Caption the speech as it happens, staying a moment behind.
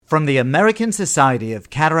From the American Society of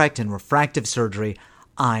Cataract and Refractive Surgery,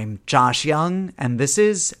 I'm Josh Young, and this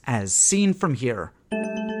is As Seen From Here.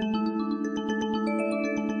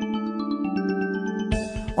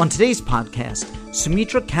 On today's podcast,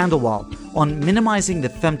 Sumitra Khandelwal on minimizing the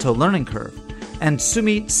femto learning curve, and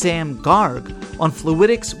Sumit Sam Garg on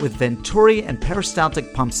fluidics with Venturi and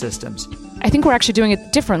peristaltic pump systems. I think we're actually doing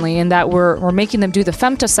it differently in that we're making them do the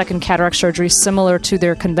femtosecond cataract surgery similar to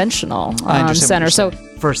their conventional center. So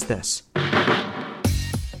first this.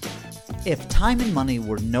 If time and money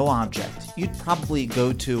were no object, you'd probably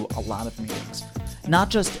go to a lot of meetings. Not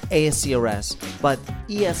just ASCRS, but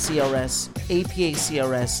ESCRS,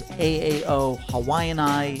 APACRS, AAO, Hawaiian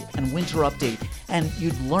Eye, and Winter Update, and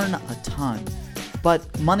you'd learn a ton.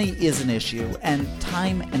 But money is an issue, and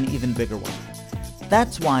time an even bigger one.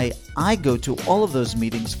 That's why I go to all of those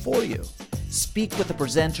meetings for you. Speak with the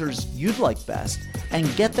presenters you'd like best,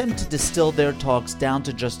 and get them to distill their talks down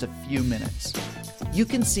to just a few minutes. You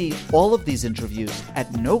can see all of these interviews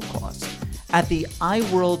at no cost at the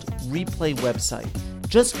iWorld Replay website.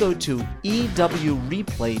 Just go to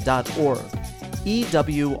ewreplay.org,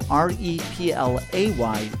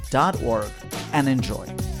 ewreplay.org, and enjoy.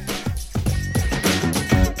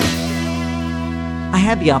 I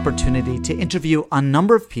had the opportunity to interview a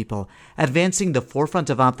number of people advancing the forefront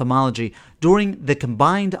of ophthalmology during the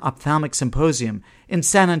Combined Ophthalmic Symposium in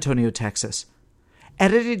San Antonio, Texas.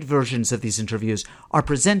 Edited versions of these interviews are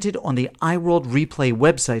presented on the iWorld Replay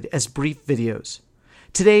website as brief videos.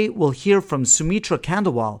 Today, we'll hear from Sumitra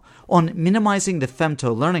Khandelwal on minimizing the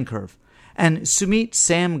femto learning curve, and Sumit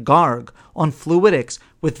Sam Garg on fluidics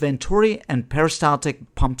with Venturi and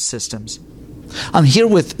peristaltic pump systems. I'm here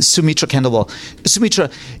with Sumitra Khandelwal. Sumitra,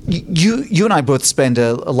 you and I both spend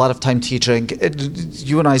a lot of time teaching.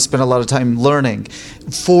 You and I spend a lot of time learning.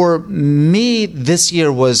 For me, this year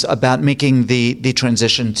was about making the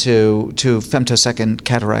transition to femtosecond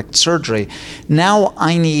cataract surgery. Now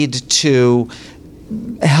I need to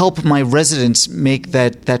help my residents make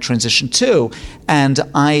that transition too. And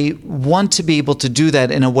I want to be able to do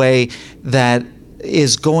that in a way that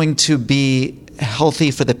is going to be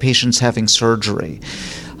healthy for the patients having surgery.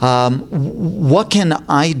 What can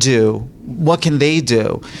I do? What can they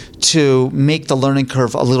do to make the learning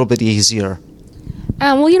curve a little bit easier?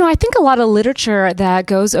 I think a lot of literature that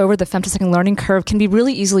goes over the femtosecond learning curve can be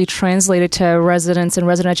really easily translated to residents and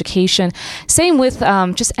resident education. Same with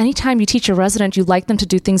just anytime you teach a resident, you like them to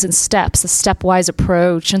do things in steps, a stepwise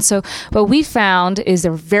approach. And so what we found is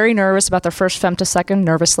they're very nervous about their first femtosecond,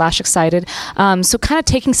 nervous/excited. So kind of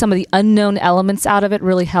taking some of the unknown elements out of it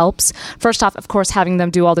really helps. First off, of course, having them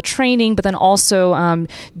do all the training, but then also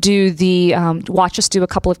watch us do a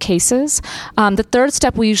couple of cases. The third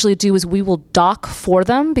step we usually do is we will dock for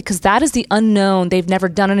them, because that is the unknown. They've never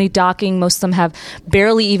done any docking. Most of them have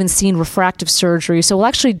barely even seen refractive surgery. So we'll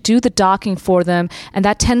actually do the docking for them, and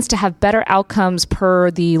that tends to have better outcomes per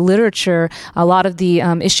the literature. A lot of the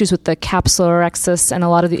issues with the capsular excess and a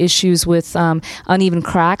lot of the issues with uneven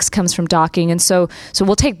cracks comes from docking. And so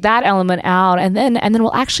we'll take that element out, and then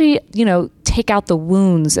we'll actually, take out the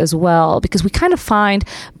wounds as well, because we kind of find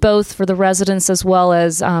both for the residents as well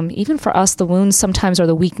as even for us, the wounds sometimes are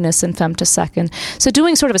the weakness in femtosecond. So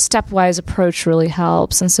doing sort of a stepwise approach really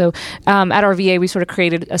helps. And so at our VA, we sort of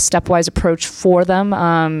created a stepwise approach for them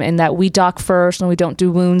in that we dock first and we don't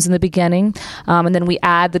do wounds in the beginning. And then we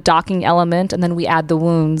add the docking element, and then we add the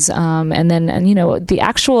wounds. The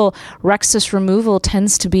actual rexus removal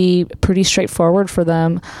tends to be pretty straightforward for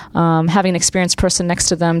them. Having an experienced person next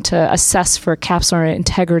to them to assess for capsular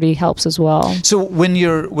integrity helps as well. So when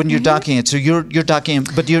you're docking it, so you're docking it,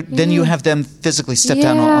 but then you have them physically step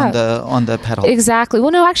down on the pedal. Exactly. Well,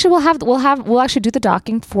 no, actually, we'll actually do the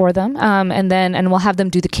docking for them, and we'll have them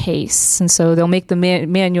do the case, and so they'll make the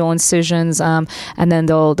manual incisions, and then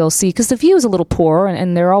they'll see, because the view is a little poor,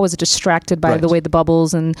 and they're always distracted by the way the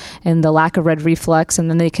bubbles and the lack of red reflex, and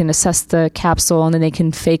then they can assess the capsule, and then they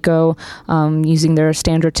can phaco using their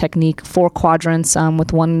standard technique, 4 quadrants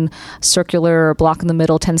with one circular block in the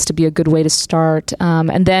middle tends to be a good way to start,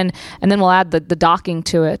 and then we'll add the docking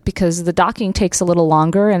to it, because the docking takes a little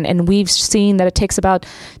longer, and we've seen that it takes about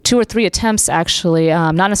 2 or 3 attempts actually,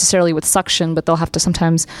 not necessarily with suction, but they'll have to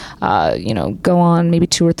sometimes go on maybe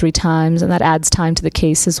 2 or 3 times, and that adds time to the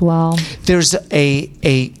case as well. There's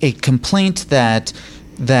a complaint that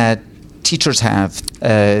teachers have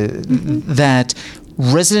that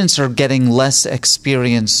residents are getting less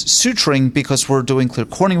experience suturing because we're doing clear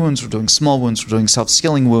cornea wounds, we're doing small wounds, we're doing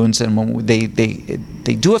self-sealing wounds, and when they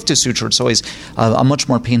do have to suture, it's always a much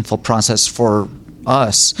more painful process for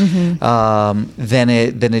us than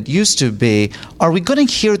it used to be. Are we going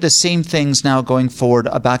to hear the same things now going forward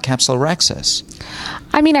about capsulorhexis?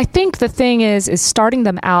 I mean, I think the thing is starting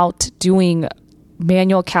them out doing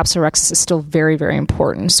manual capsulorhexis is still very, very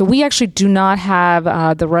important. So we actually do not have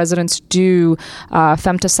the residents do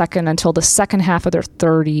femtosecond until the second half of their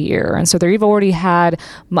third year. And so they've already had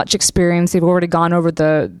much experience. They've already gone over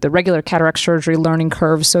the regular cataract surgery learning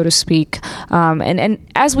curve, so to speak. And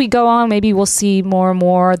as we go on, maybe we'll see more and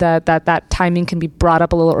more that timing can be brought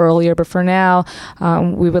up a little earlier. But for now,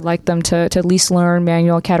 we would like them to at least learn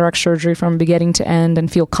manual cataract surgery from beginning to end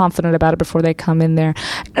and feel confident about it before they come in there.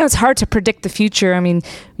 It's hard to predict the future. I mean,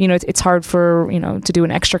 it's hard for, to do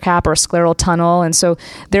an extra cap or a scleral tunnel. And so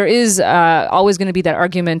there is always going to be that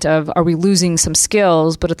argument of, are we losing some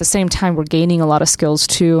skills? But at the same time, we're gaining a lot of skills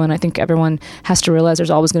too. And I think everyone has to realize there's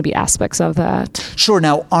always going to be aspects of that. Sure.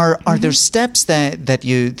 Now, are there steps that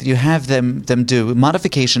you have them do,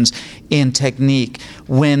 modifications in technique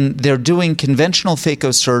when they're doing conventional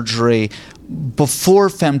phacosurgery before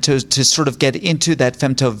femto to sort of get into that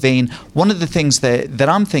femto vein? One of the things that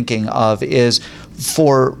I'm thinking of is,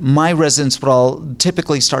 for my residents, what I'll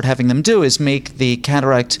typically start having them do is make the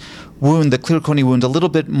cataract wound, the clear cornea wound, a little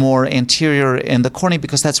bit more anterior in the cornea,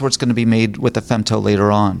 because that's where it's going to be made with the femto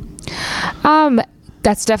later on.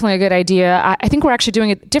 That's definitely a good idea. I think we're actually doing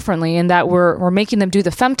it differently in that we're making them do the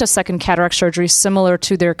femtosecond cataract surgery similar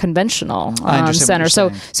to their conventional center. So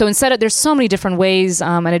instead of, there's so many different ways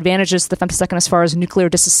and advantages to the femtosecond as far as nuclear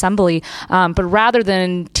disassembly. But rather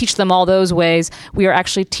than teach them all those ways, we are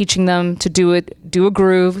actually teaching them to do a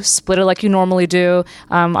groove, split it like you normally do.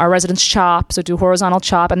 Our residents chop, so do horizontal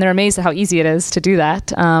chop, and they're amazed at how easy it is to do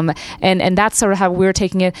that. And that's sort of how we're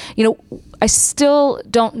taking it. I still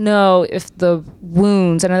don't know if the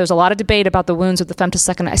wounds, I know there's a lot of debate about the wounds with the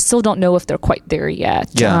femtosecond. I still don't know if they're quite there yet.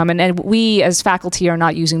 Yeah. And we as faculty are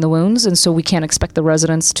not using the wounds, and so we can't expect the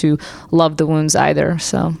residents to love the wounds either.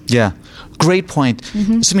 So yeah, great point.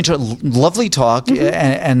 Sumitra, lovely talk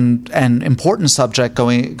and important subject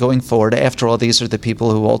going forward. After all, these are the people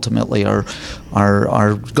who ultimately are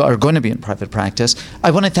going to be in private practice. I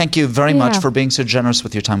want to thank you very much for being so generous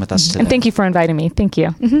with your time with us today. And thank you for inviting me. Thank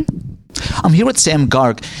you. I'm here with Sam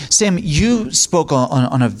Garg. Sam, you spoke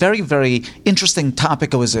on a very, very interesting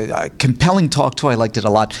topic. It was a compelling talk, too. I liked it a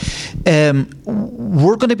lot.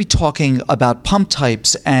 We're going to be talking about pump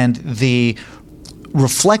types and the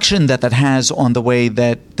reflection that has on the way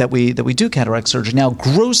that we do cataract surgery. Now,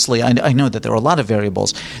 grossly, I know that there are a lot of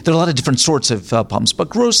variables. There are a lot of different sorts of pumps, but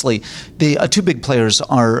grossly, the two big players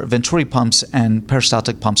are Venturi pumps and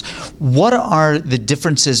peristaltic pumps. What are the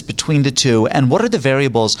differences between the two, and what are the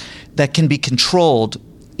variables that can be controlled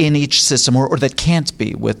in each system or that can't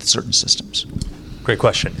be with certain systems? Great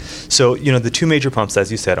question. So, the two major pumps,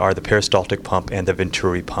 as you said, are the peristaltic pump and the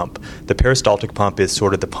Venturi pump. The peristaltic pump is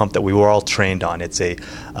sort of the pump that we were all trained on. It's a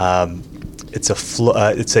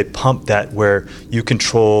pump where you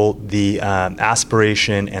control the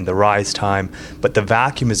aspiration and the rise time, but the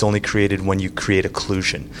vacuum is only created when you create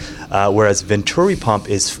occlusion. Whereas Venturi pump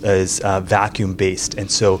is vacuum based,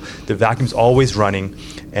 and so the vacuum's always running,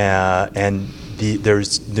 and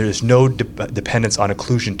there's no dependence on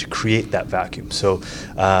occlusion to create that vacuum. So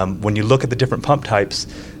when you look at the different pump types,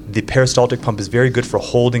 the peristaltic pump is very good for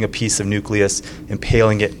holding a piece of nucleus,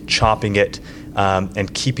 impaling it, chopping it,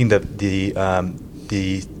 and keeping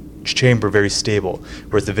the chamber very stable.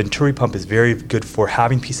 Whereas the Venturi pump is very good for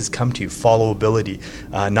having pieces come to you, followability,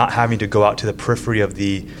 not having to go out to the periphery of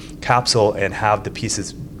the capsule and have the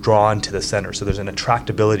pieces drawn to the center. So there's an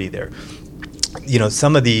attractability there.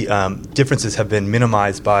 Some of the differences have been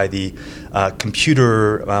minimized by the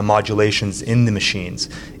computer modulations in the machines,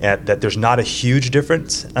 that there's not a huge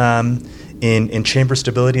difference in chamber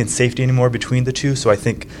stability and safety anymore between the two. So I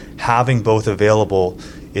think having both available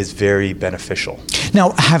is very beneficial.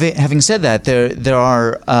 Now, having said that, there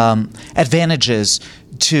are advantages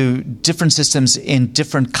to different systems in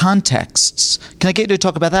different contexts. Can I get you to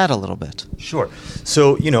talk about that a little bit? Sure.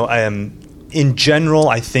 So, in general,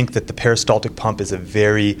 I think that the peristaltic pump is a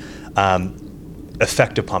very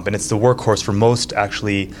effective pump, and it's the workhorse for most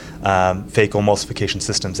actually phacoemulsification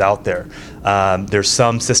systems out there. There's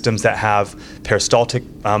some systems that have peristaltic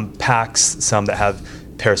packs, some that have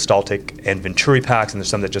peristaltic and Venturi packs, and there's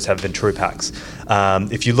some that just have Venturi packs.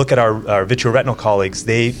 If you look at our vitreoretinal colleagues,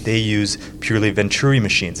 they use purely Venturi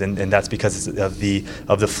machines, and that's because of the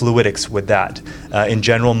fluidics with that. In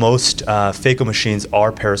general, most phaco machines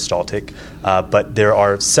are peristaltic, but there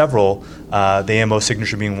are several, the AMO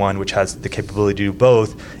signature being one, which has the capability to do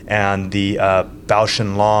both, and the Bausch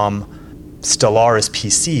 & Lomb Stellaris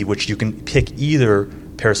PC, which you can pick either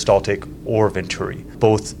peristaltic or Venturi,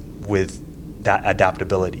 both with that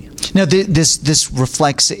adaptability. Now, this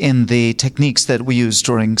reflects in the techniques that we use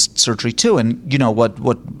during surgery too. And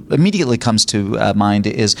what immediately comes to mind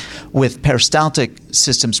is with peristaltic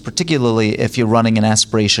systems, particularly if you're running an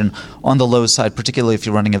aspiration on the low side, particularly if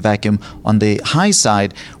you're running a vacuum on the high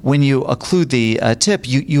side, when you occlude the tip,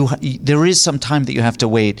 there is some time that you have to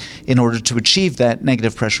wait in order to achieve that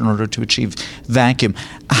negative pressure, in order to achieve vacuum.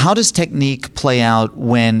 How does technique play out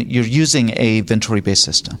when you're using a Venturi-based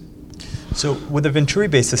system? So with a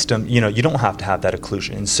Venturi-based system, you don't have to have that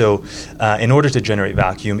occlusion. And so in order to generate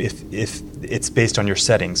vacuum, if it's based on your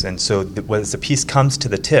settings, and so when the piece comes to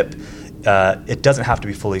the tip, it doesn't have to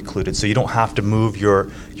be fully occluded. So you don't have to move your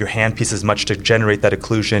handpiece as much to generate that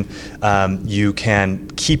occlusion. You can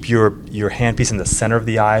keep your handpiece in the center of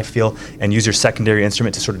the eye, I feel, and use your secondary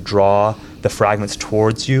instrument to sort of draw the fragments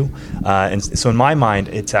towards you. And so in my mind,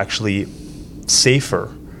 it's actually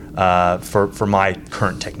safer for my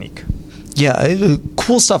current technique. Yeah,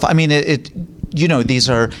 cool stuff. I mean, these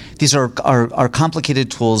are complicated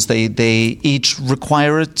tools. They each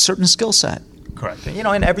require a certain skill set. Correct.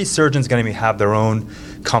 And every surgeon's going to have their own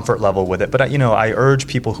comfort level with it. But I urge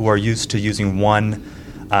people who are used to using one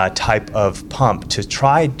type of pump to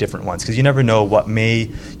try different ones, because you never know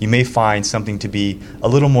you may find something to be a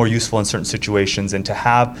little more useful in certain situations, and to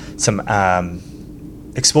have some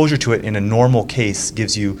exposure to it in a normal case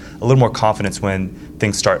gives you a little more confidence when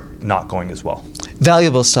things start not going as well.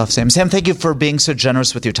 Valuable stuff, Sam. Sam, thank you for being so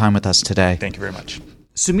generous with your time with us today. Thank you very much.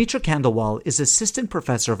 Sumitra Khandelwal is Assistant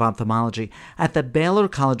Professor of Ophthalmology at the Baylor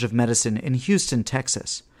College of Medicine in Houston,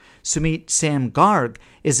 Texas. Sam Garg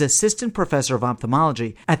is Assistant Professor of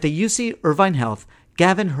Ophthalmology at the UC Irvine Health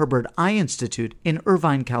Gavin Herbert Eye Institute in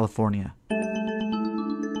Irvine, California.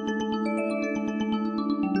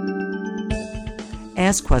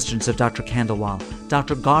 Ask questions of Dr. Khandelwal,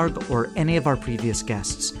 Dr. Garg, or any of our previous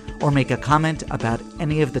guests, or make a comment about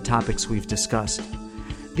any of the topics we've discussed.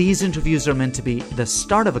 These interviews are meant to be the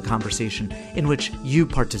start of a conversation in which you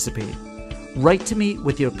participate. Write to me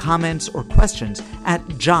with your comments or questions at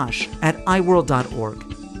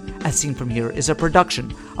josh@iworld.org. As Seen From Here is a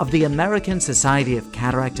production of the American Society of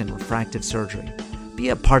Cataract and Refractive Surgery. Be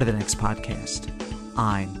a part of the next podcast.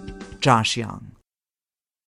 I'm Josh Young.